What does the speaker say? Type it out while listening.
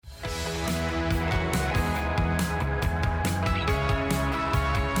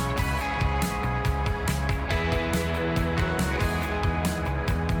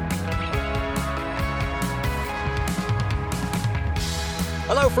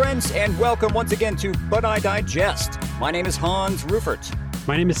friends, and welcome once again to But I Digest. My name is Hans Rufert.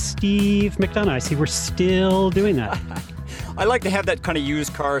 My name is Steve McDonough. I see we're still doing that. I like to have that kind of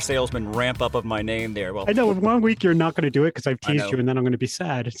used car salesman ramp up of my name there. Well, I know one week you're not going to do it because I've teased you, and then I'm going to be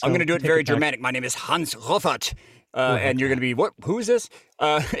sad. So I'm going to do it very dramatic. My name is Hans Rufert. And you're going to be, what? Who is this?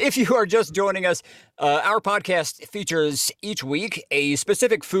 If you are just joining us, our podcast features each week a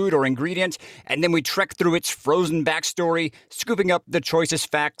specific food or ingredient, and then we trek through its frozen backstory, scooping up the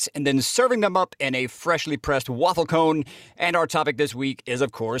choicest facts, and then serving them up in a freshly pressed waffle cone. And our topic this week is,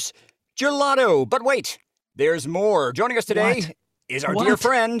 of course, gelato. But wait, there's more. Joining us today is our dear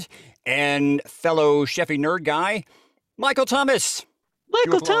friend and fellow chefy nerd guy, Michael Thomas.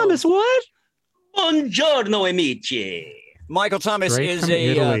 Michael Thomas, what? Buongiorno, amici. Michael Thomas is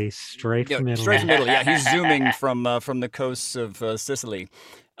straight from Italy. Straight from Italy. Yeah, he's zooming from the coasts of Sicily.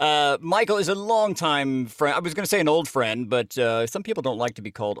 Michael is a longtime friend. I was going to say an old friend, but some people don't like to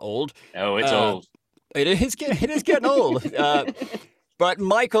be called old. Oh, it's old. It is getting old. But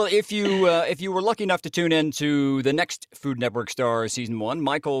Michael, if you were lucky enough to tune in to the next Food Network Star Season 1,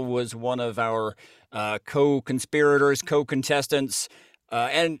 Michael was one of our co-conspirators, co-contestants.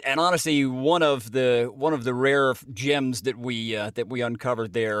 And honestly, one of the rare gems that we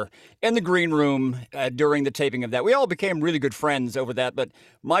uncovered there in the green room during the taping of that. We all became really good friends over that. But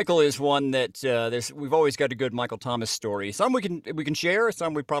Michael is one that we've always got a good Michael Thomas story. Some we can share,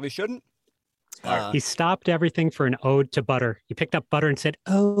 some we probably shouldn't. He stopped everything for an ode to butter. He picked up butter and said,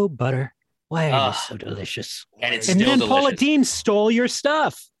 "Oh, butter, why are you so delicious?" And it's and still then delicious. Paula Deen stole your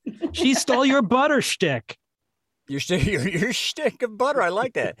stuff. She stole your butter shtick. Your shtick of butter. I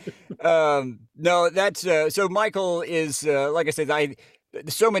like that. No, that's so. Michael is like I said.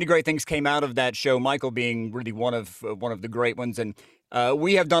 So many great things came out of that show. Michael being really one of the great ones, and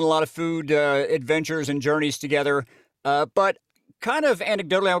we have done a lot of food adventures and journeys together. But kind of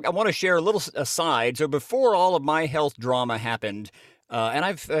anecdotally, I want to share a little aside. So before all of my health drama happened.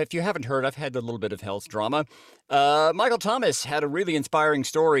 And if you haven't heard, I've had a little bit of health drama. Michael Thomas had a really inspiring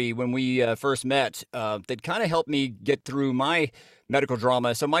story when we first met that kind of helped me get through my medical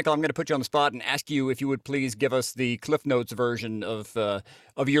drama. So, Michael, I'm going to put you on the spot and ask you if you would please give us the Cliff Notes version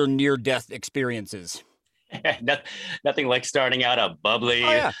of your near-death experiences. Nothing like starting out a bubbly,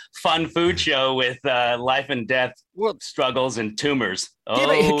 fun food show with life and death struggles and tumors.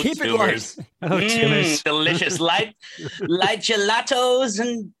 Keep tumors. Tumors. Delicious light gelatos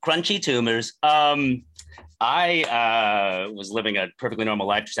and crunchy tumors. I was living a perfectly normal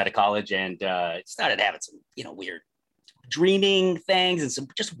life just out of college and started having some, weird dreaming things and some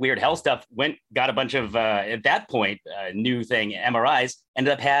just weird health stuff. Got a bunch of, at that point, new thing, MRIs,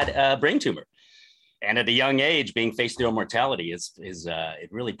 ended up had a brain tumor. And at a young age, being faced with mortality is it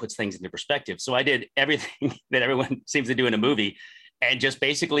really puts things into perspective. So I did everything that everyone seems to do in a movie and just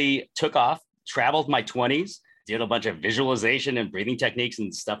basically took off, traveled my 20s, did a bunch of visualization and breathing techniques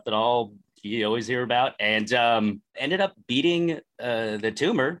and stuff that you always hear about, and ended up beating the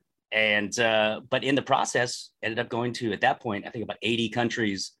tumor. And but in the process, ended up going to, at that point, I think about 80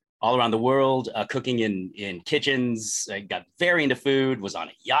 countries all around the world, cooking in kitchens. I got very into food, was on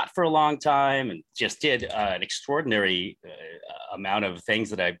a yacht for a long time, and just did an extraordinary amount of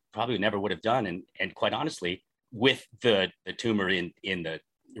things that I probably never would have done. And quite honestly, with the tumor in the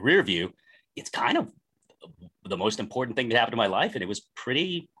rear view, it's kind of the most important thing that happened in my life. And it was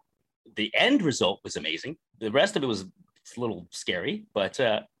the end result was amazing. The rest of it was a little scary, but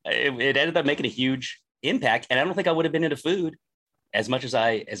it ended up making a huge impact. And I don't think I would have been into food as much as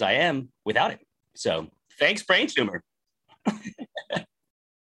I am without it. So thanks, brain tumor.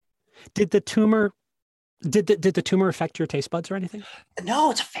 Did the tumor affect your taste buds or anything? No,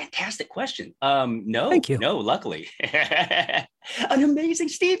 it's a fantastic question. No, thank you. No, luckily. An amazing,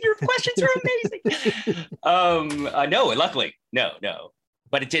 Steve. Your questions are amazing. No, luckily, no.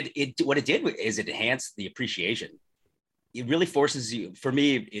 But what it did is it enhanced the appreciation. It really forces you, for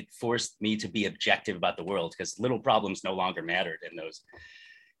me, it forced me to be objective about the world because little problems no longer mattered in those,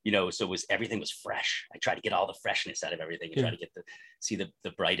 so everything was fresh. I tried to get all the freshness out of everything and try to see the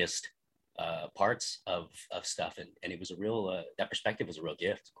brightest parts of stuff. And it was a real, that perspective was a real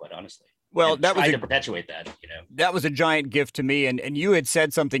gift, quite honestly. Well, that was to perpetuate that, That was a giant gift to me. And you had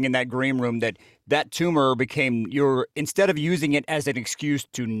said something in that green room that tumor became instead of using it as an excuse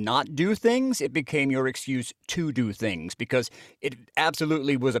to not do things, it became your excuse to do things because it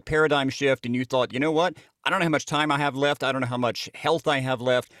absolutely was a paradigm shift. And you thought, you know what? I don't know how much time I have left. I don't know how much health I have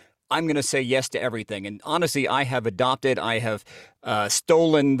left. I'm going to say yes to everything. And honestly, I have adopted, I have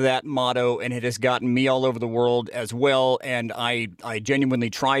stolen that motto, and it has gotten me all over the world as well. And I genuinely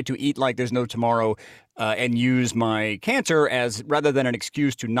try to eat like there's no tomorrow. and use my cancer as rather than an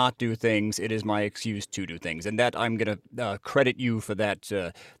excuse to not do things, it is my excuse to do things, and that I'm going to credit you for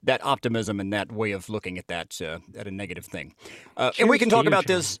that optimism and that way of looking at that at a negative thing. And we can talk about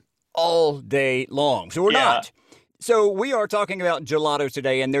this all day long. So we're not. So we are talking about gelato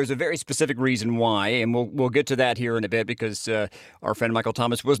today, and there's a very specific reason why, and we'll get to that here in a bit because our friend Michael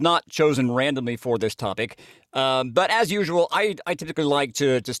Thomas was not chosen randomly for this topic. But as usual, I typically like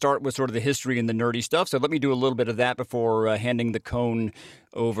to start with sort of the history and the nerdy stuff. So let me do a little bit of that before handing the cone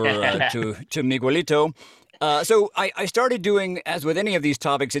over to Miguelito. So I started doing, as with any of these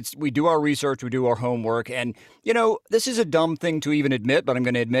topics, we do our research, we do our homework, and, this is a dumb thing to even admit, but I'm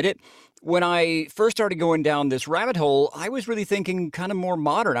going to admit it. When I first started going down this rabbit hole, I was really thinking kind of more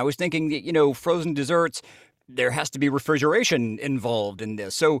modern. I was thinking that, frozen desserts, there has to be refrigeration involved in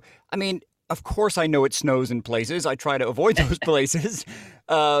this. So, I mean, of course I know it snows in places. I try to avoid those places.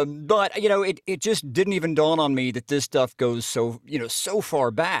 But, it just didn't even dawn on me that this stuff goes so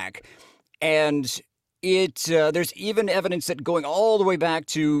far back. And there's even evidence that going all the way back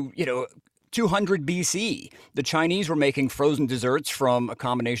to, 200 BC, the Chinese were making frozen desserts from a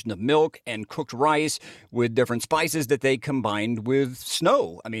combination of milk and cooked rice with different spices that they combined with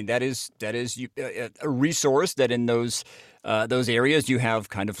snow. I mean, that is a resource that in those areas you have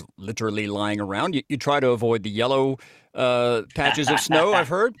kind of literally lying around. You try to avoid the yellow patches of snow, I've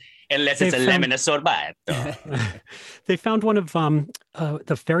heard. Unless it's a lemon sorbet. They found one of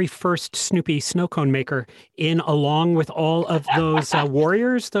the very first Snoopy snow cone maker along with all of those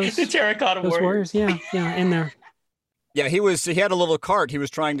warriors. Those the terracotta warriors. Yeah, in there. Yeah, he had a little cart he was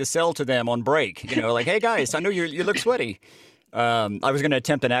trying to sell to them on break. Like, hey guys, I know you look sweaty. I was going to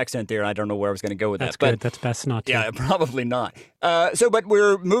attempt an accent there. I don't know where I was going to go with That's that. Good. That's best not to. Yeah, probably not. But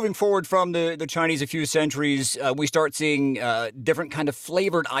we're moving forward from the Chinese a few centuries. We start seeing different kind of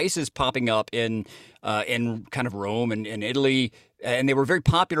flavored ices popping up in kind of Rome and Italy. And they were very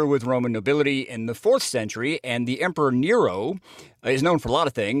popular with Roman nobility in the 4th century. And the Emperor Nero is known for a lot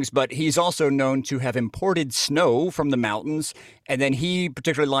of things, but he's also known to have imported snow from the mountains. And then he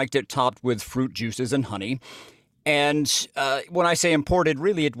particularly liked it topped with fruit juices and honey. And when I say imported,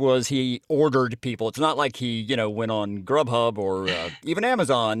 really it was he ordered people. It's not like he, went on Grubhub or even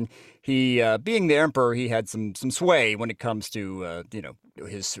Amazon. He, being the emperor, he had some sway when it comes to,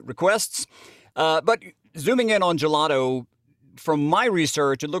 his requests. But zooming in on gelato, from my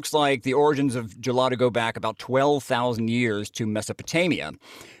research, it looks like the origins of gelato go back about 12,000 years to Mesopotamia.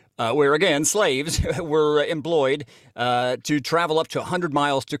 Where, again, slaves were employed to travel up to 100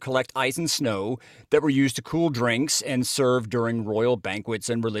 miles to collect ice and snow that were used to cool drinks and served during royal banquets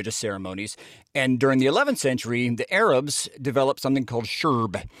and religious ceremonies. And during the 11th century, the Arabs developed something called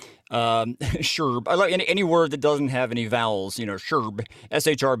shrb. Shrb. I like any word that doesn't have any vowels, shrb,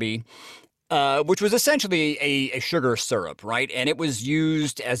 S-H-R-B. Which was essentially a sugar syrup, right? And it was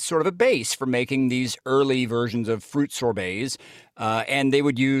used as sort of a base for making these early versions of fruit sorbets. And they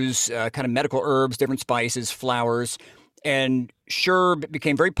would use kind of medical herbs, different spices, flowers. And shrb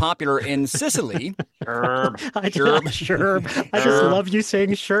became very popular in Sicily. Shrb. I just love you saying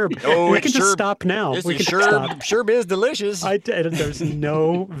shrb. Oh, we can just stop now. We can stop. Shrb is delicious. There's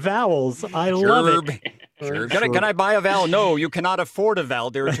no vowels. I love it. Can I buy a vowel? No, you cannot afford a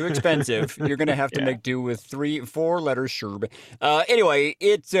vowel. They're too expensive. You're going to have to make do with 3-4 letters shrb. Anyway,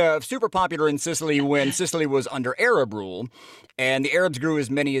 it's super popular in Sicily when Sicily was under Arab rule. And the Arabs grew as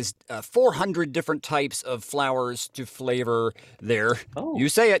many as 400 different types of flowers to flavor their, you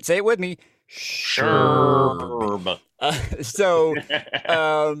say it with me, shrb.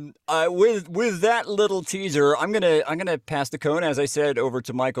 With that little teaser, I'm gonna pass the cone, as I said, over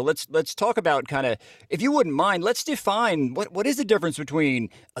to Michael. Let's talk about kind of, if you wouldn't mind, let's define what is the difference between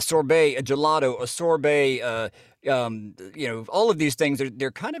a sorbet, a gelato, a sorbet. All of these things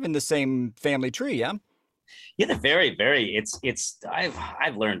they're kind of in the same family tree, yeah. Yeah, they're very, very.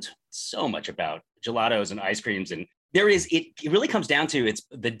 I've learned so much about gelatos and ice creams, and it really comes down to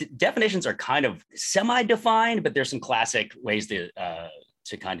the definitions are kind of semi-defined, but there's some classic ways to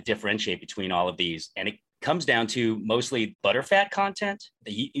kind of differentiate between all of these, and it comes down to mostly butterfat content,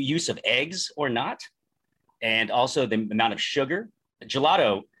 the use of eggs or not, and also the amount of sugar.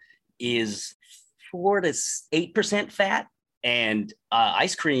 Gelato is 4 to 8% fat. And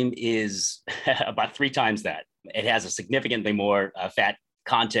ice cream is about 3 times that. It has a significantly more fat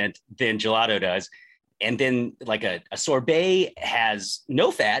content than gelato does. And then like a sorbet has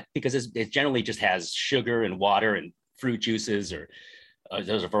no fat because it generally just has sugar and water and fruit juices, or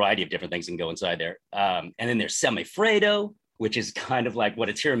there's a variety of different things that can go inside there. And then there's semifreddo, which is kind of like what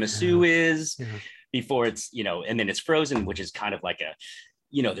a tiramisu is before it's, and then it's frozen, which is kind of like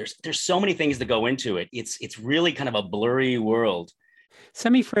there's so many things that go into it. It's really kind of a blurry world.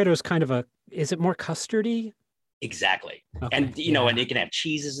 Semifreddo is kind of is it more custardy? Exactly. Okay, And, and it can have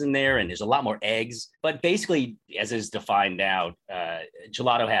cheeses in there and there's a lot more eggs. But basically, as is defined now,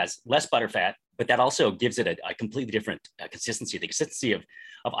 gelato has less butterfat, but that also gives it a completely different consistency. The consistency of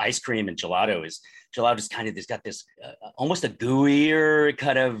ice cream and gelato is kind of, it's got this almost a gooier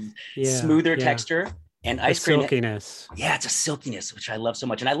kind of smoother texture. And ice cream, silkiness. Yeah, it's a silkiness, which I love so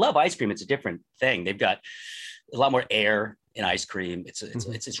much. And I love ice cream. It's a different thing. They've got a lot more air in ice cream.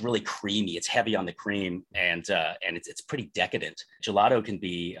 It's really creamy. It's heavy on the cream, and it's pretty decadent. Gelato can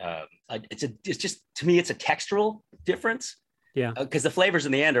be it's just, to me, it's a textural difference. Yeah, because the flavors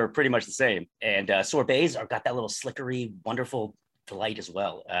in the end are pretty much the same. And sorbets are got that little slickery, wonderful delight as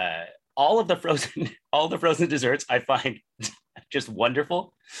well. All of the frozen desserts I find just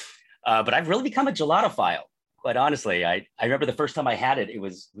wonderful. But I've really become a gelatophile. Quite honestly, I remember the first time I had it,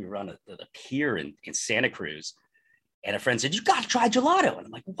 we were on the pier in Santa Cruz. And a friend said, "You got to try gelato." And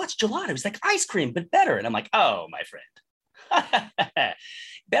I'm like, "What's gelato?" It's like ice cream, but better. And I'm like, "Oh, my friend,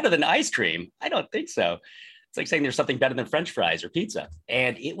 better than ice cream? I don't think so." It's like saying there's something better than French fries or pizza.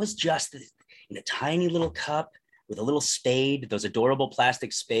 And it was just in a tiny little cup with a little spade, those adorable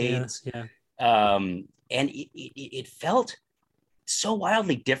plastic spades. Yeah. And it felt so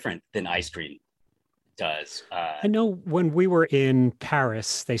wildly different than ice cream does. I know when we were in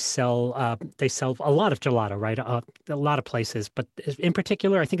Paris, they sell a lot of gelato, right? A lot of places, but in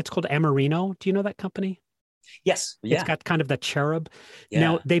particular, I think it's called Amarino. Do you know that company? Yes. Yeah. It's got kind of the cherub. Yeah.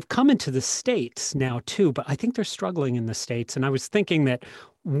 Now, they've come into the States now too, but I think they're struggling in the States. And I was thinking that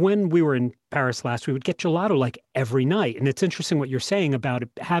when we were in Paris last, we would get gelato like every night. And it's interesting what you're saying about it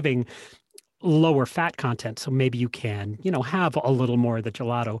having lower fat content. So maybe you can, have a little more of the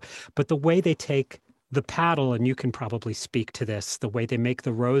gelato. But the way they take the paddle, and you can probably speak to this, the way they make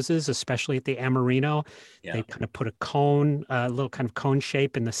the roses, especially at the Amarino, they kind of put a cone, a little kind of cone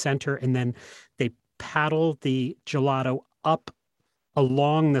shape in the center, and then they paddle the gelato up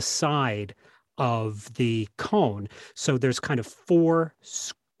along the side of the cone. So there's kind of four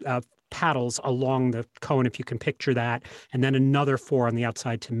paddles along the cone, if you can picture that, and then another four on the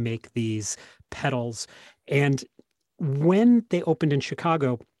outside to make these petals. And when they opened in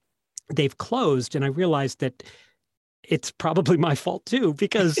Chicago, they've closed, and I realized that it's probably my fault too,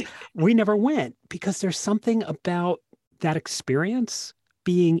 because we never went, because there's something about that experience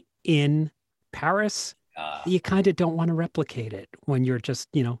being in Paris, you kind of don't want to replicate it when you're just,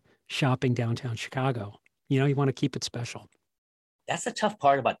 shopping downtown Chicago. You want to keep it special. That's the tough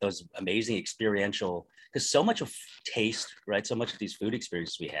part about those amazing experiential, because so much of taste, right? So much of these food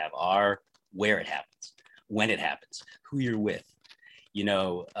experiences we have are where it happens, when it happens, who you're with,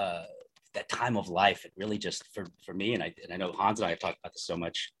 that time of life. It really just, for me, and I know Hans and I have talked about this so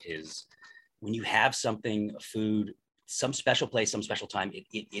much, is when you have something, a food, some special place, some special time,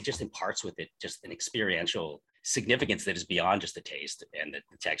 it just imparts with it just an experiential significance that is beyond just the taste and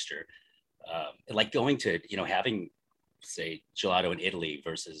the texture. Like going to, having, say, gelato in Italy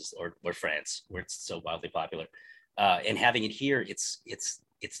versus or France, where it's so wildly popular, and having it here, it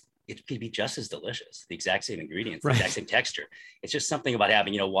could be just as delicious, the exact same ingredients, right, the exact same texture. It's just something about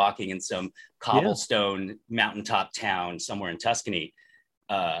having, walking in some cobblestone mountaintop town somewhere in Tuscany,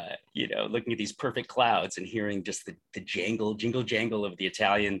 looking at these perfect clouds and hearing just the jingle jangle of the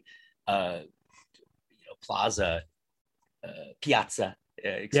Italian, plaza, piazza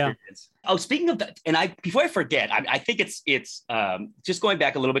experience. Oh, speaking of that, and before I forget, I think it's just going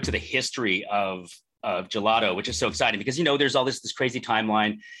back a little bit to the history of gelato, which is so exciting because, there's all this crazy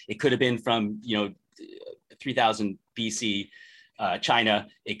timeline. It could have been from, 3000 BC, China.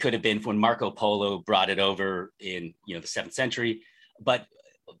 It could have been when Marco Polo brought it over in, the 7th century. But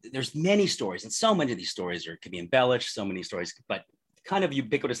there's many stories, and so many of these stories can be embellished, so many stories, but kind of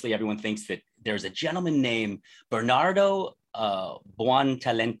ubiquitously, everyone thinks that there's a gentleman named Bernardo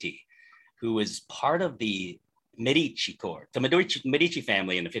Buontalenti, who was part of the Medici court, the Medici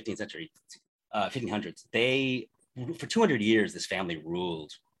family in the 15th century, 1500s. They, for 200 years, this family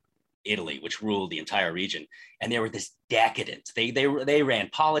ruled Italy, which ruled the entire region, and they were this decadent. They ran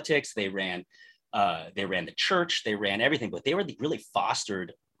politics, they ran the church, they ran everything, but they really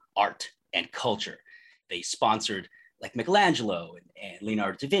fostered art and culture. They sponsored like Michelangelo and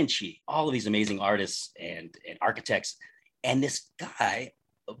Leonardo da Vinci, all of these amazing artists and architects. And this guy,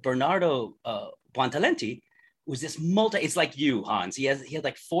 Bernardo Buontalenti, was this it's like you, Hans. He had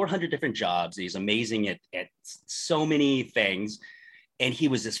like 400 different jobs. He's amazing at so many things. And he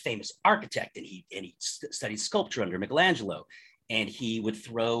was this famous architect, and he studied sculpture under Michelangelo. And he would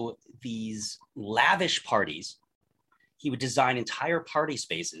throw these lavish parties. he would design entire party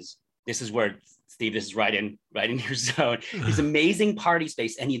spaces. This is where, Steve, this is right in your zone. These amazing party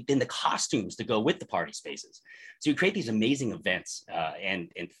space, and then the costumes to go with the party spaces. So you create these amazing events and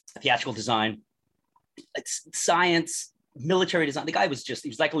theatrical design, science, military design. The guy was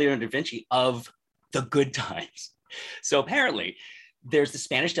like Leonardo da Vinci of the good times. So apparently there's the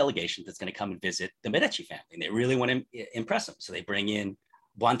Spanish delegation that's going to come and visit the Medici family, and they really want to impress them. So they bring in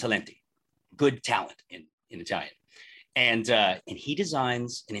buon talenti, good talent in Italian. And he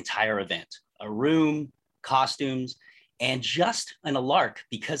designs an entire event, a room, costumes, and just on a lark,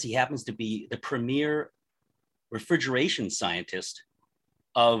 because he happens to be the premier refrigeration scientist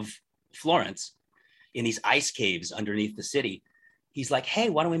of Florence in these ice caves underneath the city. He's like, hey,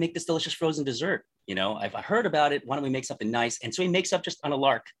 why don't we make this delicious frozen dessert? You know, I've heard about it. Why don't we make something nice? And so he makes up just on a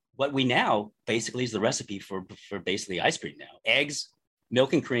lark what we now basically is the recipe for basically ice cream now. Eggs,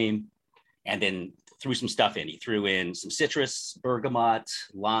 milk and cream, and then threw some stuff in. He threw in some citrus, bergamot,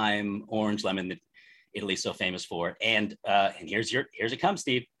 lime, orange, lemon that Italy's so famous for. And here's it comes,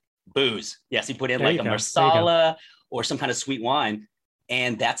 Steve. Booze. Yes, he put in like a marsala or some kind of sweet wine.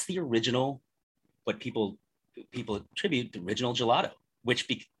 And that's the original, what people attribute, the original gelato, which,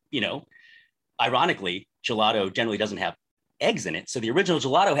 ironically, gelato generally doesn't have eggs in it. So the original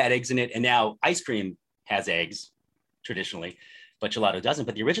gelato had eggs in it, and now ice cream has eggs traditionally, but gelato doesn't.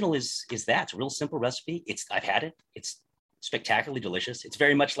 But the original is that. It's a real simple recipe. I've had it. It's spectacularly delicious. It's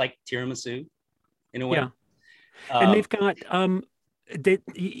very much like tiramisu in a way. Yeah. And they've got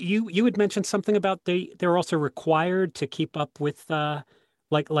you had mentioned something about they're also required to keep up with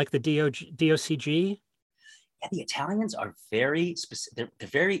like the DOCG. Yeah, the Italians are very specific. They're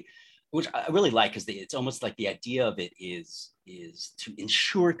very, which I really like, because it's almost like the idea of it is to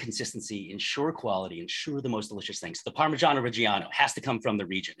ensure consistency, ensure quality, ensure the most delicious things. The Parmigiano Reggiano has to come from the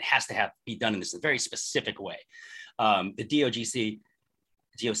region. It has to be done in this very specific way. The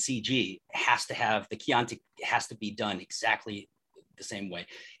DOCG has to have the Chianti, has to be done exactly the same way.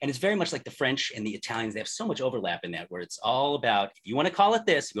 And it's very much like the French and the Italians. They have so much overlap in that, where it's all about, if you want to call it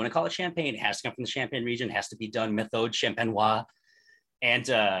this, if you want to call it champagne, it has to come from the Champagne region. It has to be done méthode champenoise. And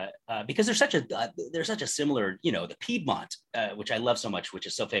because they're such a similar, the Piedmont, which I love so much, which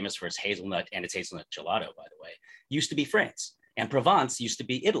is so famous for its hazelnut and its hazelnut gelato, by the way, used to be France, and Provence used to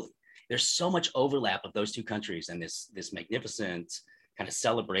be Italy. There's so much overlap of those two countries, and this magnificent kind of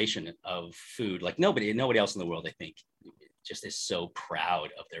celebration of food, like nobody else in the world, I think, just is so proud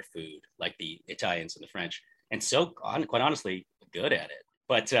of their food, like the Italians and the French, and so quite honestly good at it.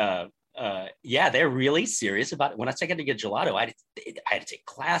 But yeah, they're really serious about it. When I started to get gelato, I had to take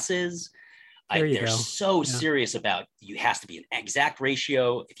classes. They're so serious about, you has to be an exact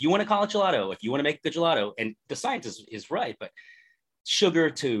ratio. If you want to call it gelato, if you want to make a good gelato, and the science is right, but sugar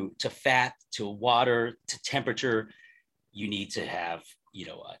to fat, to water, to temperature, you need to have,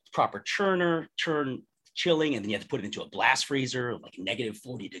 a proper churn chilling, and then you have to put it into a blast freezer, like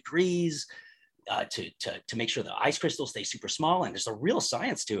 -40 degrees. To make sure the ice crystals stay super small. And there's a real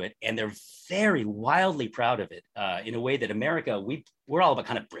science to it. And they're very wildly proud of it in a way that America, we're all about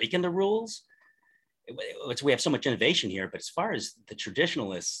kind of breaking the rules. We have so much innovation here, but as far as the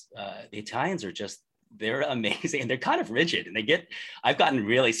traditionalists, the Italians are they're amazing, and they're kind of rigid, and I've gotten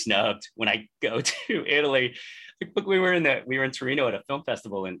really snubbed when I go to Italy. We were in Torino at a film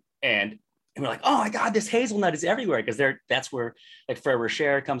festival, and we're like, oh my God, this hazelnut is everywhere, because that's where like Ferrero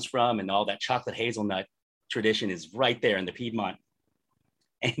Rocher comes from, and all that chocolate hazelnut tradition is right there in the Piedmont.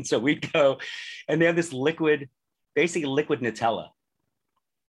 And so we'd go, and they have this basically liquid Nutella.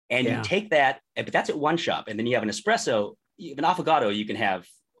 And you take that, but that's at one shop. And then you have an espresso, an affogato, you can have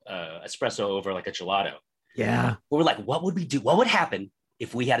espresso over like a gelato. Yeah. But we're like, what would we do? What would happen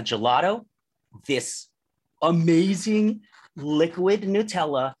if we had a gelato, this amazing liquid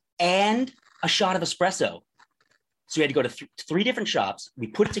Nutella, and a shot of espresso? So we had to go to three different shops. We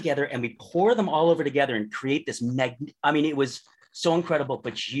put it together and we pour them all over together and create this it was so incredible,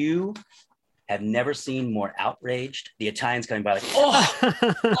 but you have never seen more outraged. The Italians coming by like,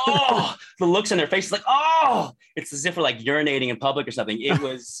 oh, the looks on their faces like, oh, it's as if we're like urinating in public or something.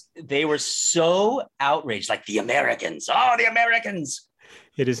 They were so outraged, like the Americans.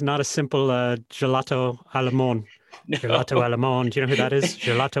 It is not a simple gelato à la monde. No. Gelato à la monde. Do you know who that is?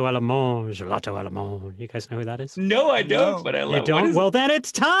 Gelato à la monde. Gelato à la monde. You guys know who that is? No, I don't, but I love it. You don't? Well, then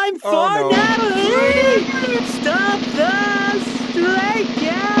it's time for Natalie! Stop the straight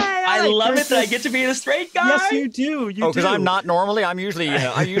guy! I love it that I get to be the straight guy. Yes, you do. Because I'm not normally. I usually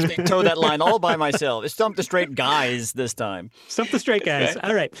toe that line all by myself. It's Stump the Straight Guys this time. Stump the Straight Guys.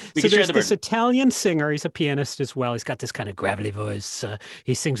 All right. So there's this Italian singer. He's a pianist as well. He's got this kind of gravelly voice.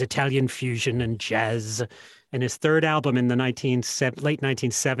 He sings Italian fusion and jazz. In his third album in the late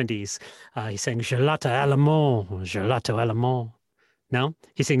 1970s, he sang Gelato Allemand, Gelato Allemand. No?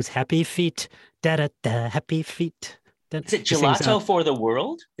 He sings Happy Feet, da-da-da, Happy Feet. Is it He sings, Gelato for the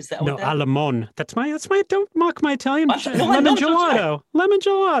World? Is that no, what that is? Allemand. That's my, don't mock my Italian. I'm sorry. No, Lemon I'm sorry. Gelato. Lemon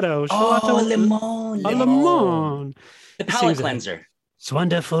Gelato. Oh, Gelato limon, Allemand. the He palate sings cleanser. It's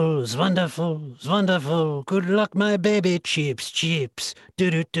wonderful, it's wonderful, it's wonderful. Good luck, my baby. Chips, chips. Do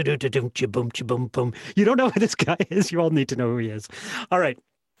do do do do do boom boom boom. You don't know who this guy is. You all need to know who he is. All right.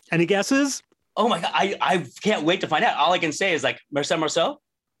 Any guesses? Oh my God. I can't wait to find out. All I can say is like Marcel.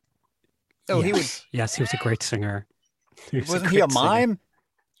 Oh, yes. Yes, he was a great singer. Wasn't he a mime?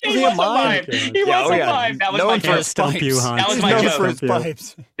 He was a mime. He was a mime. That was my joke. That was my joke. For his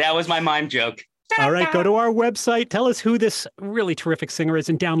pipes. That was my mime joke. All right, go to our website. Tell us who this really terrific singer is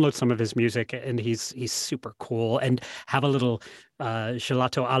and download some of his music. And he's super cool. And have a little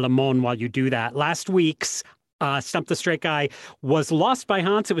gelato à la monde while you do that. Last week's Stump the Straight Guy was Lost by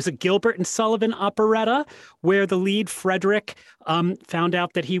Hans. It was a Gilbert and Sullivan operetta where the lead, Frederick, found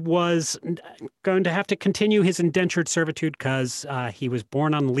out that he was going to have to continue his indentured servitude because he was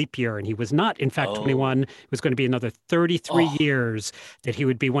born on leap year and he was not, in fact, 21. It was going to be another 33 years that he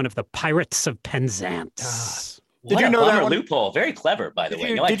would be one of the Pirates of Penzance. Did you know that one? Loophole? Very clever, by the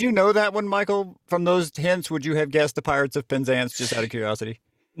way. Did you know that one, Michael? From those hints, would you have guessed the Pirates of Penzance, just out of curiosity?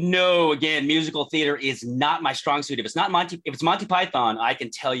 No, again, musical theater is not my strong suit. If it's Monty Python, I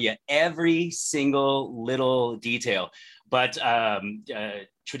can tell you every single little detail. But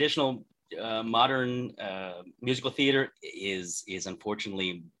traditional modern musical theater is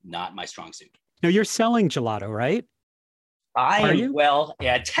unfortunately not my strong suit. Now you're selling gelato, right? Are you? Well,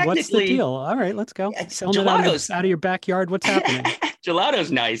 yeah, technically. What's the deal? All right, let's go. Selling it out of your backyard. What's happening?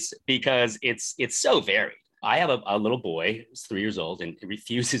 Gelato's nice because it's so varied. I have a little boy who's 3 years old and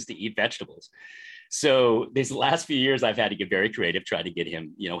refuses to eat vegetables. So these last few years, I've had to get very creative, try to get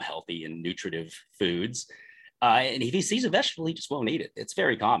him, healthy and nutritive foods. And if he sees a vegetable, he just won't eat it. It's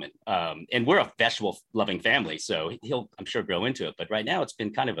very common. And we're a vegetable loving family, so he'll, I'm sure, grow into it. But right now it's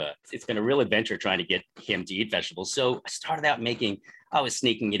been it's been a real adventure trying to get him to eat vegetables. So I started out I was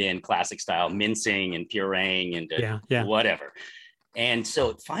sneaking it in classic style, mincing and pureeing and whatever. And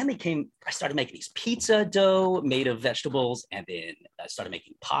so it finally I started making these pizza dough made of vegetables. And then I started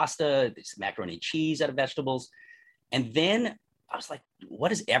making pasta, this macaroni and cheese out of vegetables. And then I was like, what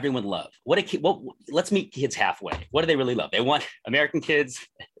does everyone love? Let's meet kids halfway. What do they really love? They want American kids.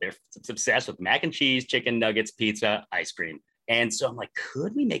 They're obsessed with mac and cheese, chicken nuggets, pizza, ice cream. And so I'm like,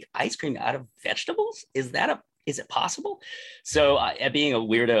 could we make ice cream out of vegetables? Is it possible? So being a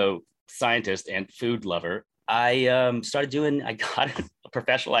weirdo scientist and food lover, I got a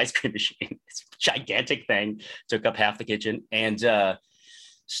professional ice cream machine. It's a gigantic thing, took up half the kitchen, and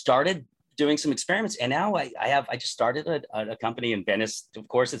started doing some experiments. And now I just started a company in Venice. Of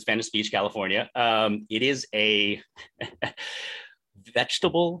course, it's Venice Beach, California. It is a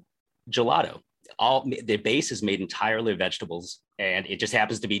vegetable gelato. The base is made entirely of vegetables, and it just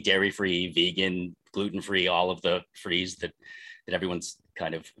happens to be dairy-free, vegan, gluten-free, all of the frees that everyone's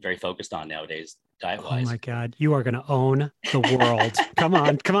kind of very focused on nowadays. Diet-wise. Oh my God, you are going to own the world. Come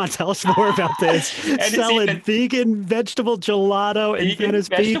on, tell us more about this. Selling vegan vegetable gelato in Venice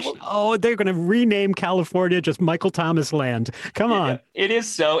Beach. Oh, they're going to rename California just Michael Thomas Land. Come on. It's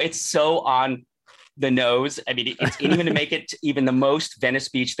so on the nose. I mean, it's even to make it even the most Venice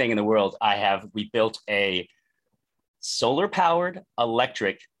Beach thing in the world. We built a solar-powered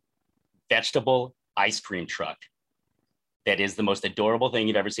electric vegetable ice cream truck. That is the most adorable thing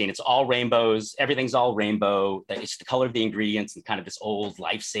you've ever seen. It's all rainbows. Everything's all rainbow. It's the color of the ingredients and kind of this old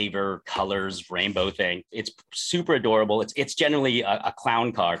lifesaver colors rainbow thing. It's super adorable. It's generally a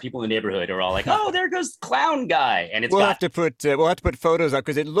clown car. People in the neighborhood are all like, "Oh, there goes the clown guy!" And we'll have to put photos up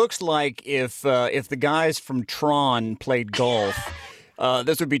because it looks like if the guys from Tron played golf.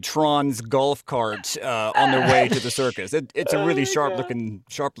 This would be Tron's golf cart on their way to the circus. It's a really sharp looking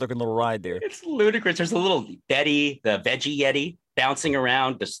little ride there. It's ludicrous. There's a little Betty, the Veggie Yeti, bouncing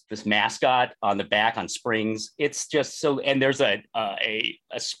around. This mascot on the back on springs. It's just so. And there's a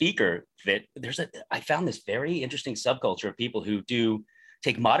speaker that I found this very interesting subculture of people who do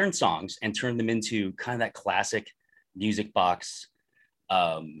take modern songs and turn them into kind of that classic music box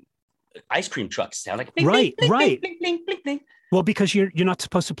ice cream truck sound like bling, right. Bling, bling, bling, bling, bling, bling. Well, because you're not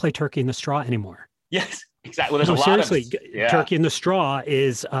supposed to play Turkey in the Straw anymore. Yes, exactly. Well, there's seriously, Turkey in the Straw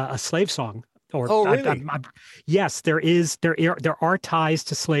is a slave song. Really? Yes, there are ties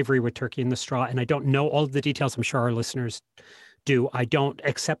to slavery with Turkey in the Straw, and I don't know all of the details. I'm sure our listeners do. I don't,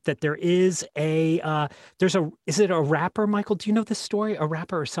 except that there is is it a rapper, Michael? Do you know this story? A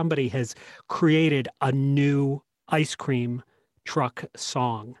rapper or somebody has created a new ice cream truck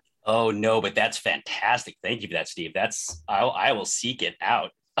song. Oh no, but that's fantastic. Thank you for that, Steve. I will seek it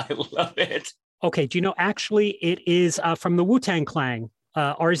out. I love it. Okay, do you know, actually, it is from the Wu-Tang Clan,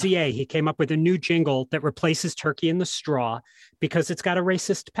 RZA. He came up with a new jingle that replaces Turkey in the Straw because it's got a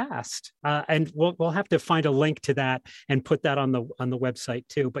racist past. And we'll have to find a link to that and put that on the website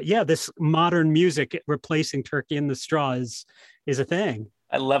too. But yeah, this modern music replacing Turkey in the Straw is a thing.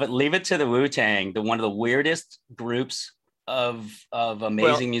 I love it. Leave it to the Wu-Tang, one of the weirdest groups of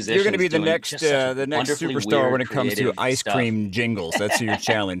amazing musicians. You're going to be the next superstar when it comes to ice cream jingles. That's your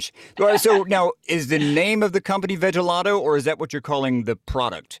challenge. So now, is the name of the company Veggie Gelato, or is that what you're calling the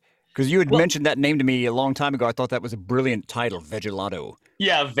product? Because you had mentioned that name to me a long time ago. I thought that was a brilliant title, Veggie Gelato.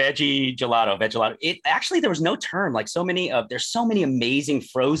 Yeah, Veggie Gelato. It actually, there was no term. Like there's so many amazing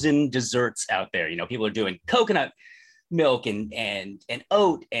frozen desserts out there. You know, people are doing coconut milk and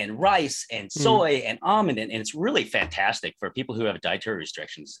oat and rice and soy and almond, and it's really fantastic for people who have dietary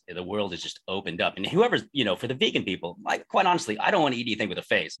restrictions. The world has just opened up, and whoever's, for the vegan people, like, quite honestly, I don't want to eat anything with a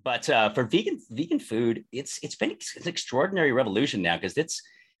face, but for vegan food, it's been an extraordinary revolution now, because it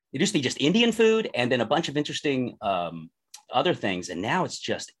used to be just Indian food and then a bunch of interesting other things, and now it's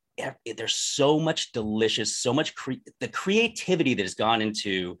just there's so much delicious, so much the creativity that has gone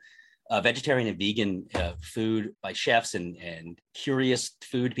into vegetarian and vegan food by chefs and curious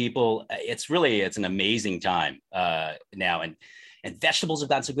food people. It's an amazing time now. And vegetables have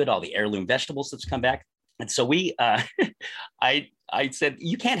gotten so good, all the heirloom vegetables that's come back. And so I said,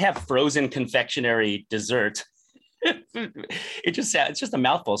 you can't have frozen confectionery dessert. It's just a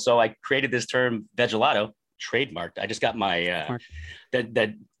mouthful. So I created this term, Veggie Gelato, trademarked. I just got my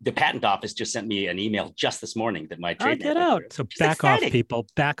the patent office just sent me an email just this morning that my trademark. Get out. So back off, people.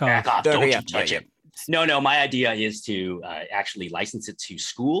 Back off. Don't you touch it. No. My idea is to actually license it to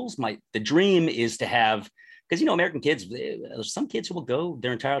schools. The dream is to have, because American kids, there's some kids who will go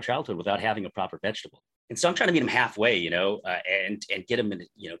their entire childhood without having a proper vegetable. And so I'm trying to meet them halfway, and get them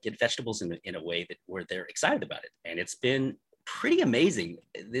get vegetables in a way where they're excited about it. And it's been pretty amazing.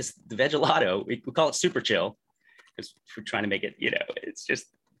 The Veggie Gelato, we call it super chill, because we're trying to make it, it's just,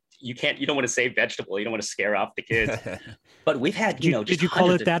 you don't want to say vegetable, you don't want to scare off the kids. But we've had, did you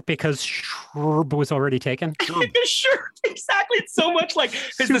call it that because Shrb was already taken? Sure, exactly. It's so much like,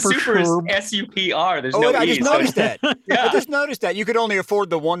 because the super is SUPR. There's no E. I just noticed that. Yeah. I just noticed that. You could only afford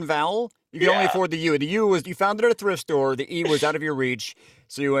the one vowel. You could only afford the U. The U was, you found it at a thrift store. The E was out of your reach.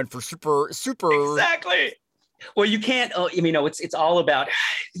 So you went for super. Exactly. Well, you can't, it's all about,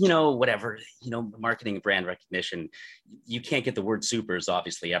 whatever, marketing and brand recognition. You can't get the word supers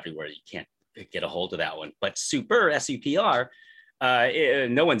obviously everywhere. You can't get a hold of that one. But super, SUPR,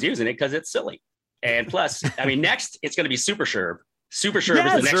 no one's using it because it's silly. And plus, next it's going to be Super Shrb. Super Shrb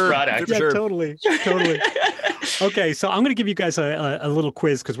is the next product. Yeah, totally. Okay, so I'm going to give you guys a little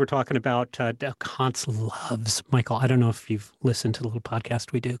quiz, because we're talking about Hans loves Michael. I don't know if you've listened to the little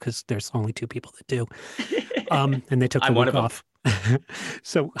podcast we do, because there's only 2 people that do. And they took the week off.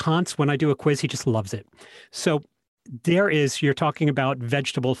 So Hans, when I do a quiz, he just loves it. So you're talking about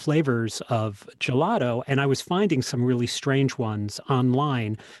vegetable flavors of gelato, and I was finding some really strange ones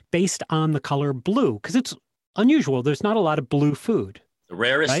online based on the color blue, because it's unusual. There's not a lot of blue food. The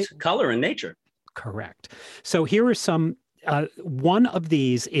rarest color in nature. Correct. So here are some. One of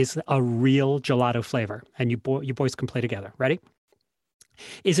these is a real gelato flavor, and you boys can play together. Ready?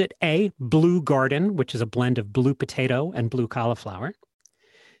 Is it A, Blue Garden, which is a blend of blue potato and blue cauliflower?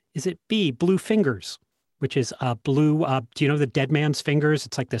 Is it B, Blue Fingers, which is a blue, do you know the dead man's fingers?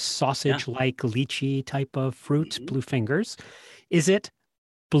 It's like this sausage-like lychee type of fruit, Blue Fingers. Is it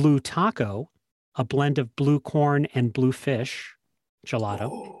Blue Taco, a blend of blue corn and blue fish gelato?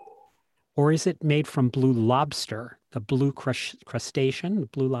 Oh. Or is it made from blue lobster, the blue crustacean, the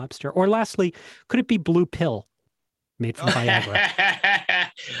blue lobster? Or lastly, could it be Blue Pill, made from Viagra?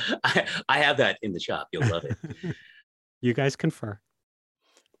 I have that in the shop. You'll love it. You guys confer.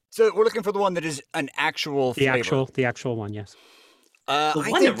 So we're looking for the one that is an actual flavor. The actual one, yes. The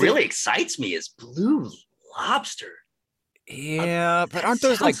one that really excites me is Blue Lobster. Yeah, but aren't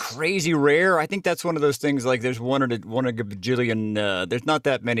those like crazy rare? I think that's one of those things, like there's one in a bajillion. There's not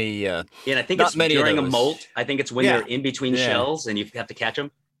that many. And I think it's during a molt. I think it's when they're in between shells and you have to catch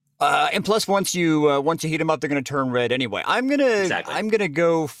them. And plus, once you heat them up, they're going to turn red anyway. I'm gonna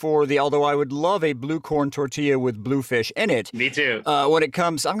go for although I would love a blue corn tortilla with blue fish in it. Me too. When it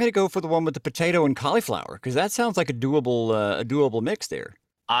comes, I'm gonna go for the one with the potato and cauliflower, because that sounds like a doable mix there.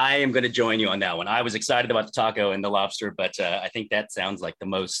 I am going to join you on that one. I was excited about the taco and the lobster, but I think that sounds like the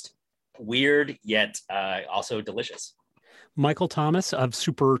most weird yet also delicious. Michael Thomas of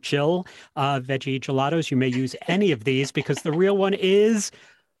Super Chill Veggie Gelatos. You may use any of these because the real one is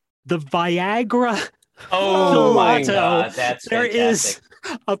the Viagra Oh my Gelato. God, that's There fantastic. is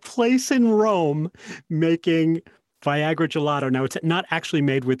a place in Rome making Viagra Gelato. Now, it's not actually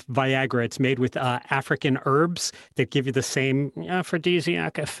made with Viagra. It's made with African herbs that give you the same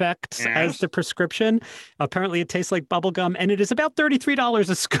aphrodisiac effects as the prescription. Apparently, it tastes like bubble gum, and it is about $33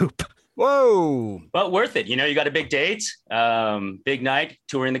 a scoop. Whoa. But worth it. You know, you got a big date, big night,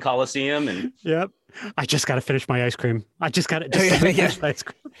 touring the Coliseum. And Yep. I just got to finish my ice cream. I just got to finish my ice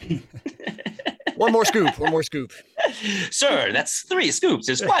cream. One more scoop. Sir, that's 3 scoops.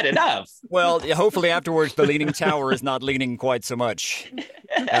 It's quite enough. Well, hopefully afterwards the Leaning Tower is not leaning quite so much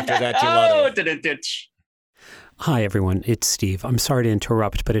after that gelato. Hi, everyone. It's Steve. I'm sorry to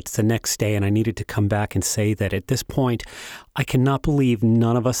interrupt, but it's the next day, and I needed to come back and say that at this point, I cannot believe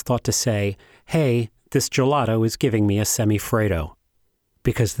none of us thought to say, hey, this gelato is giving me a semifredo,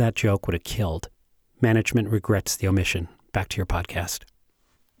 because that joke would have killed. Management regrets the omission. Back to your podcast.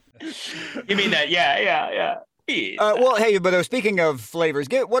 You mean that? Yeah. Well, hey, but speaking of flavors,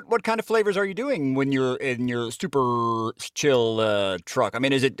 what kind of flavors are you doing when you're in your super chill truck? I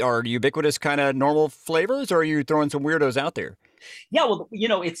mean, are ubiquitous kind of normal flavors, or are you throwing some weirdos out there? Yeah, well, you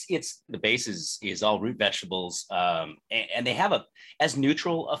know, it's the base is all root vegetables, and they have as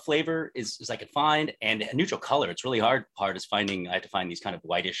neutral a flavor as I could find, and a neutral color. It's really hard. Part is I have to find these kind of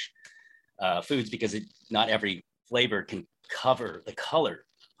whitish foods because not every flavor can cover the color.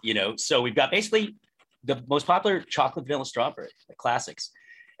 You know, so we've got basically the most popular chocolate, vanilla, strawberry, the classics.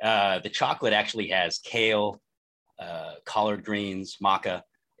 The chocolate actually has kale, collard greens, maca.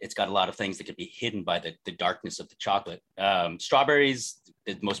 It's got a lot of things that could be hidden by the darkness of the chocolate. Strawberries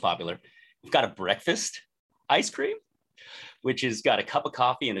is most popular. We've got a breakfast ice cream, which has got a cup of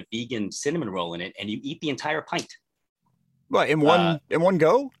coffee and a vegan cinnamon roll in it, and you eat the entire pint. What, in one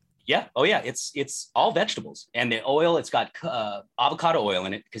go? Yeah. Oh, yeah. It's all vegetables, and the oil. It's got avocado oil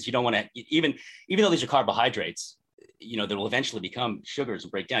in it because you don't want to even though these are carbohydrates, you know, that will eventually become sugars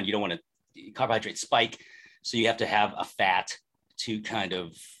and break down. You don't want to carbohydrates spike, so you have to have a fat to kind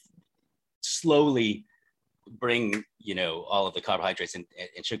of slowly bring, you know, all of the carbohydrates and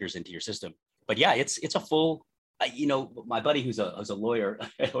sugars into your system. But yeah, it's a full. You know, my buddy who's a lawyer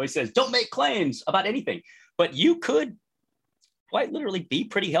always says, "Don't make claims about anything," but you could quite literally be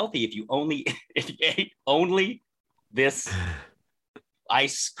pretty healthy if you ate only this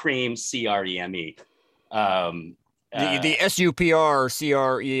ice cream CREME. The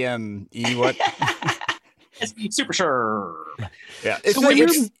SUPRCREME what? Super sure. Yeah.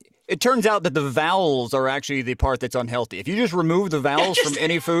 It turns out that the vowels are actually the part that's unhealthy. If you just remove the vowels from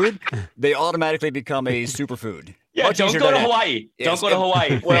any food, they automatically become a superfood. Yeah, don't go to Hawaii. Don't go to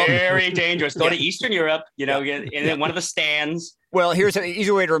Hawaii. Well, very dangerous. Go to Eastern Europe, you know, in one of the stands. Well, here's an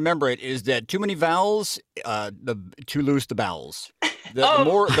easy way to remember it is that too many vowels, too loose the bowels.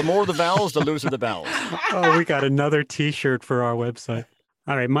 The more the vowels, the looser the bowels. Oh, we got another T-shirt for our website.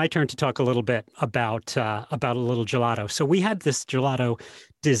 All right, my turn to talk a little bit about a little gelato. So we had this gelato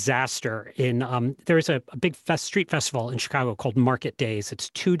disaster in there's a big street festival in Chicago called Market Days. It's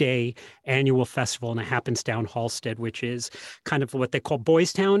a 2-day annual festival, and it happens down Halsted, which is kind of what they call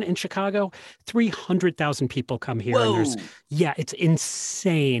Boys Town in Chicago. 300,000 people come here. Whoa. And it's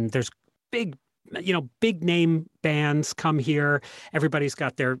insane. There's big name bands come here. Everybody's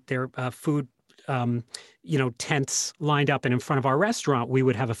got their food tents lined up, and in front of our restaurant, we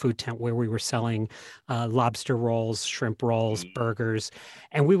would have a food tent where we were selling lobster rolls, shrimp rolls, burgers,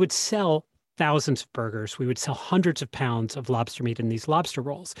 and we would sell thousands of burgers. We would sell hundreds of pounds of lobster meat in these lobster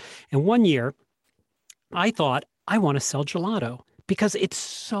rolls. And one year, I thought, I want to sell gelato because it's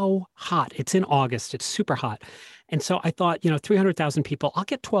so hot. It's in August. It's super hot. And so I thought, 300,000 people, I'll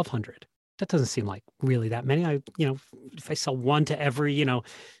get 1,200. That doesn't seem like really that many. If I sell one to every,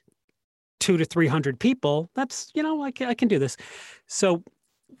 200 to 300 people, that's, I can do this. So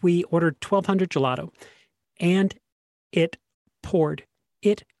we ordered 1,200 gelato, and it poured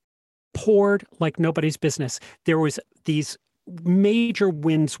like nobody's business. There was these major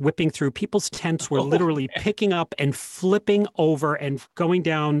winds whipping through. People's tents were literally picking up and flipping over and going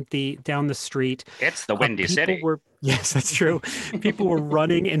down the street. It's the Windy City. Yes, that's true. People were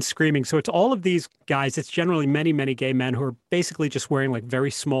running and screaming. So it's all of these guys. It's generally many, many gay men who are basically just wearing like very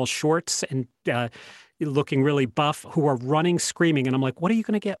small shorts and looking really buff, who are running, screaming. And I'm like, what are you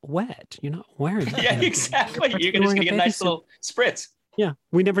going to get wet? You're not wearing that. Yeah, exactly. You're just going to get a nice little spritz. Yeah.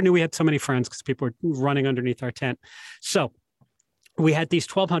 We never knew we had so many friends because people were running underneath our tent. So We had these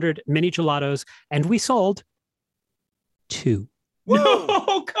 1,200 mini gelatos, and we sold 2. Whoa.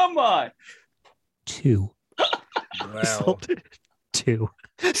 No, come on. 2. We Wow. sold 2.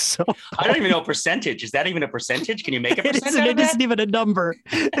 So I don't even know percentage. Is that even a percentage? Can you make a percentage out of it that? isn't even a number.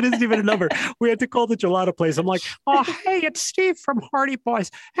 It isn't even a number. We had to call the gelato place. I'm like, oh, hey, it's Steve from Hardy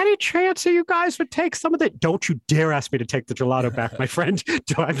Boys. Any chance that you guys would take some of that? Don't you dare ask me to take the gelato back, my friend.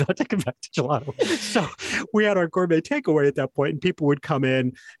 I'm not taking back the gelato. So we had our gourmet takeaway at that point, and people would come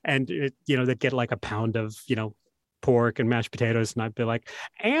in and, they'd get like a pound of, pork and mashed potatoes, and I'd be like,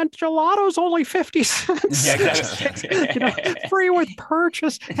 and gelato's only 50 cents. Yeah, exactly. Free with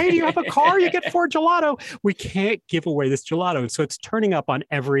purchase. Hey, do you have a car? You get 4 gelato. We can't give away this gelato. And so it's turning up on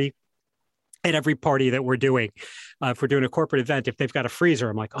every party that we're doing. If we're doing a corporate event, if they've got a freezer,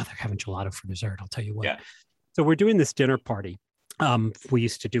 I'm like, oh, they're having gelato for dessert. I'll tell you what. Yeah. So we're doing this dinner party. We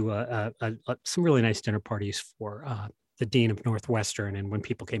used to do some really nice dinner parties for the dean of Northwestern, and when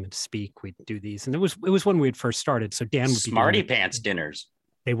people came in to speak, we'd do these. And it was when we had first started. So Dan would be Smarty Pants dinners.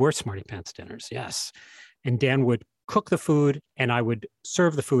 They were Smarty Pants dinners, yes. And Dan would cook the food, and I would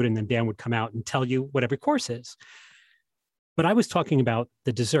serve the food, and then Dan would come out and tell you what every course is. But I was talking about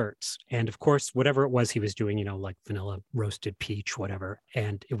the desserts, and of course, whatever it was he was doing, like vanilla roasted peach, whatever,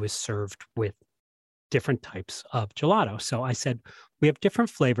 and it was served with different types of gelato. So I said, we have different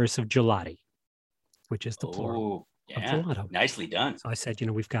flavors of gelati, which is the plural. Yeah, gelato. Nicely done. So I said,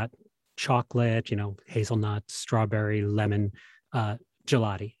 we've got chocolate, hazelnut, strawberry, lemon,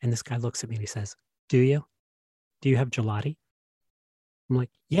 gelati. And this guy looks at me and he says, do you have gelati? I'm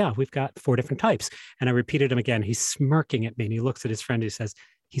like, yeah, we've got 4 different types. And I repeated him again. He's smirking at me and he looks at his friend and he says,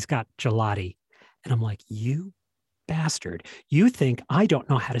 he's got gelati. And I'm like, you bastard. You think I don't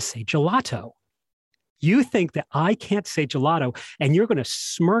know how to say gelato. You think that I can't say gelato, and you're going to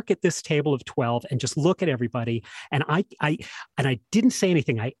smirk at this table of 12 and just look at everybody. And I didn't say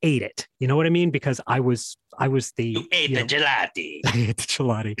anything. I ate it. You know what I mean? Because I was the You ate the gelati. I ate the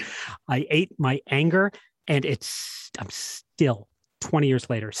gelati. I ate my anger, and I'm still 20 years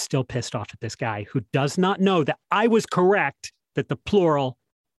later, still pissed off at this guy who does not know that I was correct that the plural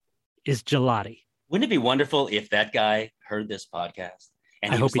is gelati. Wouldn't it be wonderful if that guy heard this podcast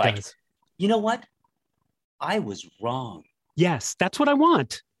and I hope was he like, does. You know what? I was wrong. Yes, that's what I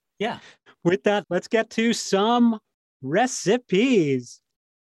want. Yeah. With that, let's get to some recipes.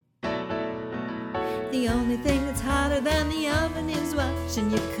 The only thing that's hotter than the oven is watching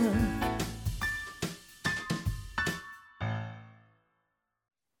you cook.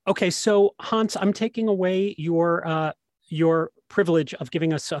 Okay, so Hans, I'm taking away your privilege of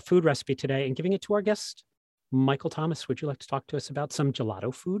giving us a food recipe today and giving it to our guest, Michael Thomas. Would you like to talk to us about some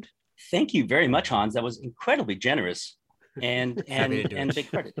gelato food? Thank you very much, Hans. That was incredibly generous and big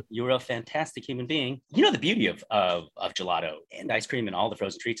credit. You were a fantastic human being. The beauty of gelato and ice cream and all the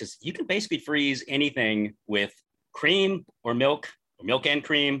frozen treats is you can basically freeze anything with cream or milk and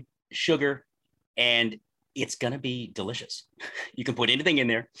cream, sugar, and it's going to be delicious. You can put anything in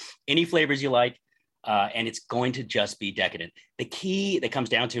there, any flavors you like, and it's going to just be decadent. The key that comes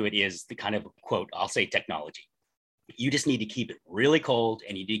down to it is the kind of, quote, I'll say technology. You just need to keep it really cold,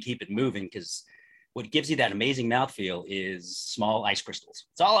 and you need to keep it moving, because what gives you that amazing mouthfeel is small ice crystals.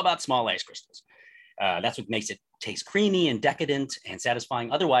 It's all about small ice crystals. That's what makes it taste creamy and decadent and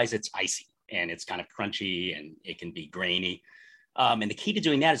satisfying. Otherwise, it's icy and it's kind of crunchy and it can be grainy. And the key to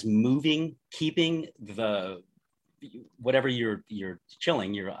doing that is moving, keeping whatever you're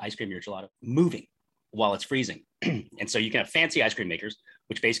chilling, your ice cream, your gelato, moving while it's freezing. And so you can have fancy ice cream makers,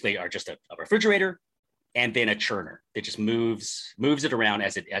 which basically are just a refrigerator and then a churner that just moves it around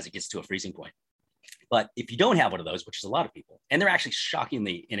as it gets to a freezing point. But if you don't have one of those, which is a lot of people, and they're actually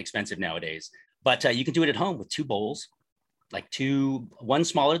shockingly inexpensive nowadays, but you can do it at home with 2 bowls, like one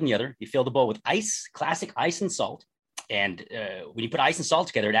smaller than the other. You fill the bowl with ice, classic ice and salt. And when you put ice and salt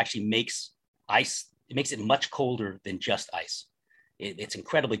together, it actually makes it much colder than just ice. It's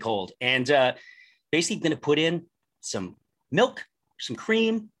incredibly cold. And basically going to put in some milk, some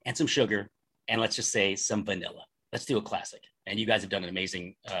cream, and some sugar, and let's just say some vanilla. Let's do a classic. And you guys have done an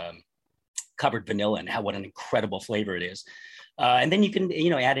amazing covered vanilla, and what an incredible flavor it is. And then you can,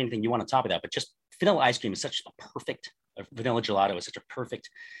 add anything you want on top of that. But just vanilla ice cream is such a perfect, vanilla gelato is such a perfect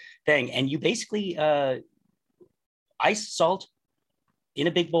thing. And you basically ice, salt in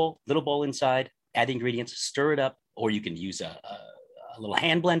a big bowl, little bowl inside, add the ingredients, stir it up, or you can use a little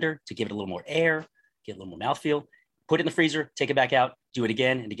hand blender to give it a little more air, get a little more mouthfeel. Put it in the freezer, take it back out, do it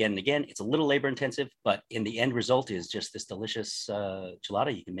again and again and again. It's a little labor intensive, but in the end result is just this delicious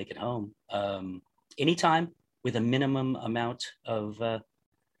gelato you can make at home anytime with a minimum amount of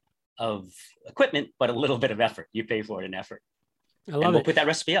equipment, but a little bit of effort. You pay for it in effort. I love and we'll it. put that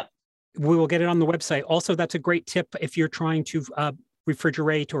recipe up. We will get it on the website. Also, that's a great tip if you're trying to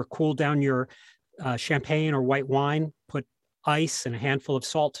refrigerate or cool down your champagne or white wine. Put ice and a handful of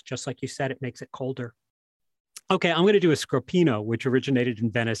salt. Just like you said, it makes it colder. Okay, I'm going to do a Sgroppino, which originated in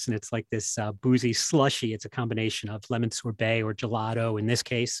Venice, and it's like this boozy slushy. It's a combination of lemon sorbet or gelato, in this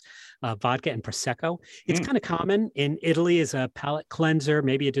case, vodka and Prosecco. It's kind of common in Italy as a palate cleanser,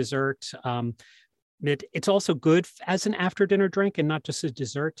 maybe a dessert. It's also good as an after-dinner drink and not just a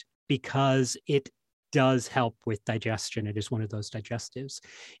dessert because it does help with digestion. It is one of those digestives.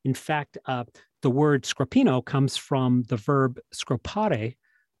 In fact, the word Sgroppino comes from the verb scroppare,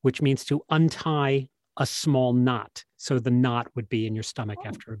 which means to untie a small knot. So the knot would be in your stomach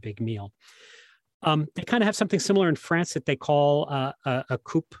after a big meal. They kind of have something similar in France that they call a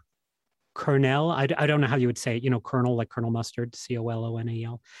coupe kernel. I don't know how you would say it, kernel, like Colonel Mustard,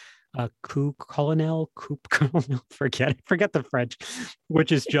 Colonel. Colonel, forget the French,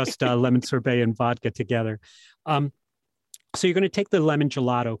 which is just lemon sorbet and vodka together. So you're going to take the lemon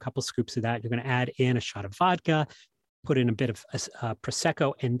gelato, a couple scoops of that. You're going to add in a shot of vodka, put in a bit of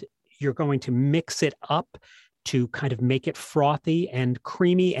Prosecco, and you're going to mix it up to kind of make it frothy and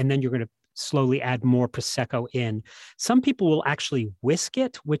creamy. And then you're going to slowly add more Prosecco in. Some people will actually whisk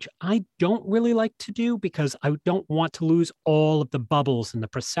it, which I don't really like to do because I don't want to lose all of the bubbles in the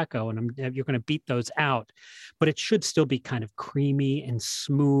Prosecco, and you're going to beat those out. But it should still be kind of creamy and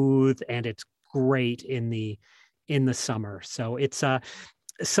smooth, and it's great in the summer. So it's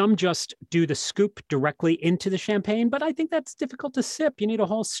some just do the scoop directly into the champagne, but I think that's difficult to sip. You need a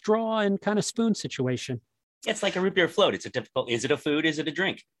whole straw and kind of spoon situation. It's like a root beer float. Is it a food? Is it a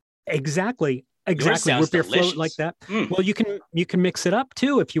drink? Exactly. Root beer float like that. Well, you can mix it up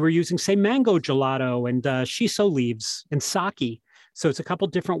too if you were using, say, mango gelato and shiso leaves and sake. So it's a couple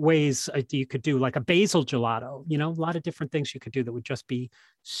different ways you could do, like a basil gelato, a lot of different things you could do that would just be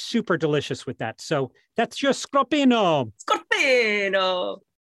super delicious with that. So that's your Sgroppino. Sgroppino.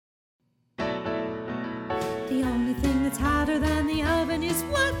 The only thing that's hotter than the oven is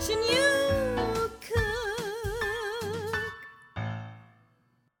watching you cook.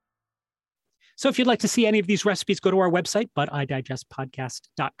 So if you'd like to see any of these recipes, go to our website,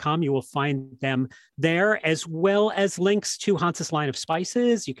 butidigestpodcast.com. You will find them there, as well as links to Hans's line of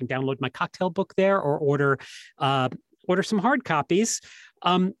spices. You can download my cocktail book there or order some hard copies.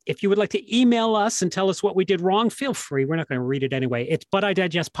 If you would like to email us and tell us what we did wrong, feel free. We're not going to read it anyway. It's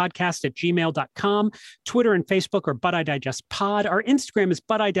butidigestpodcast@gmail.com. Twitter and Facebook are butidigestpod. Our Instagram is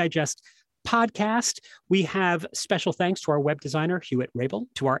butidigestpodcast. We have special thanks to our web designer, Hewitt Rabel,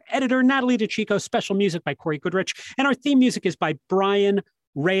 to our editor, Natalie DeChico, special music by Corey Goodrich, and our theme music is by Brian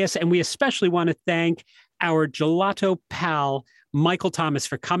Reyes. And we especially want to thank our gelato pal, Michael Thomas,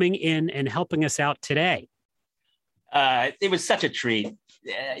 for coming in and helping us out today. It was such a treat.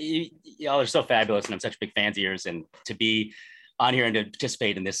 Y'all are so fabulous, and I'm such big fans of yours. And to be on here and to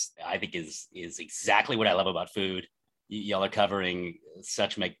participate in this, I think is exactly what I love about food. Y'all are covering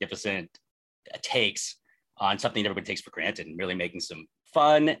such magnificent takes on something everybody takes for granted, and really making some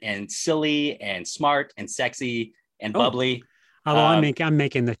fun and silly and smart and sexy and bubbly. Although I'm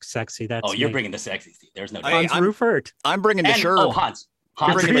making the sexy. That's you're me. bringing the sexy, Steve. There's no Hans Rufert. I'm bringing the Shrb. Oh, Hans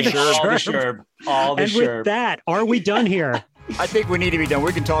bringing the Shrb. All the and Shrb. With that, are we done here? I think we need to be done.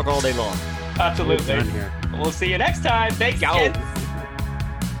 We can talk all day long. Absolutely. We're done here. We'll see you next time. Thanks, kids.